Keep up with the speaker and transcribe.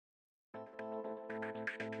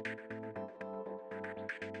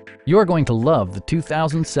You're going to love the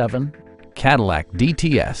 2007 Cadillac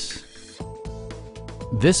DTS.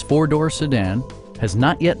 This four-door sedan has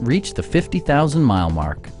not yet reached the 50,000-mile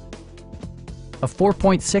mark. A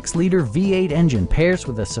 4.6-liter V8 engine pairs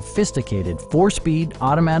with a sophisticated 4-speed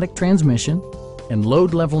automatic transmission, and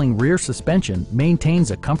load-leveling rear suspension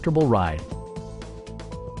maintains a comfortable ride.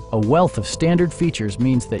 A wealth of standard features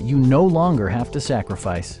means that you no longer have to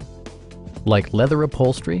sacrifice, like leather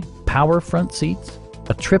upholstery, power front seats,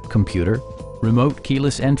 a trip computer, remote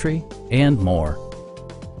keyless entry, and more.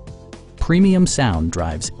 Premium sound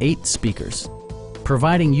drives 8 speakers,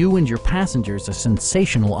 providing you and your passengers a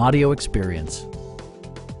sensational audio experience.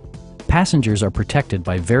 Passengers are protected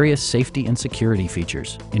by various safety and security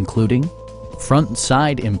features, including front and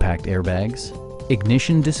side impact airbags,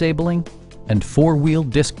 ignition disabling, and 4-wheel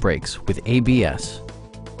disc brakes with ABS.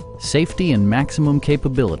 Safety and maximum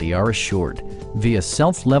capability are assured via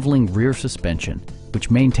self-leveling rear suspension, which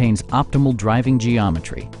maintains optimal driving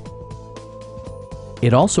geometry.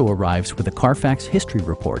 It also arrives with a Carfax history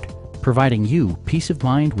report, providing you peace of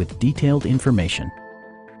mind with detailed information.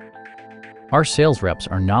 Our sales reps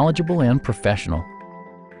are knowledgeable and professional.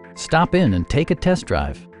 Stop in and take a test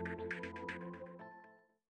drive.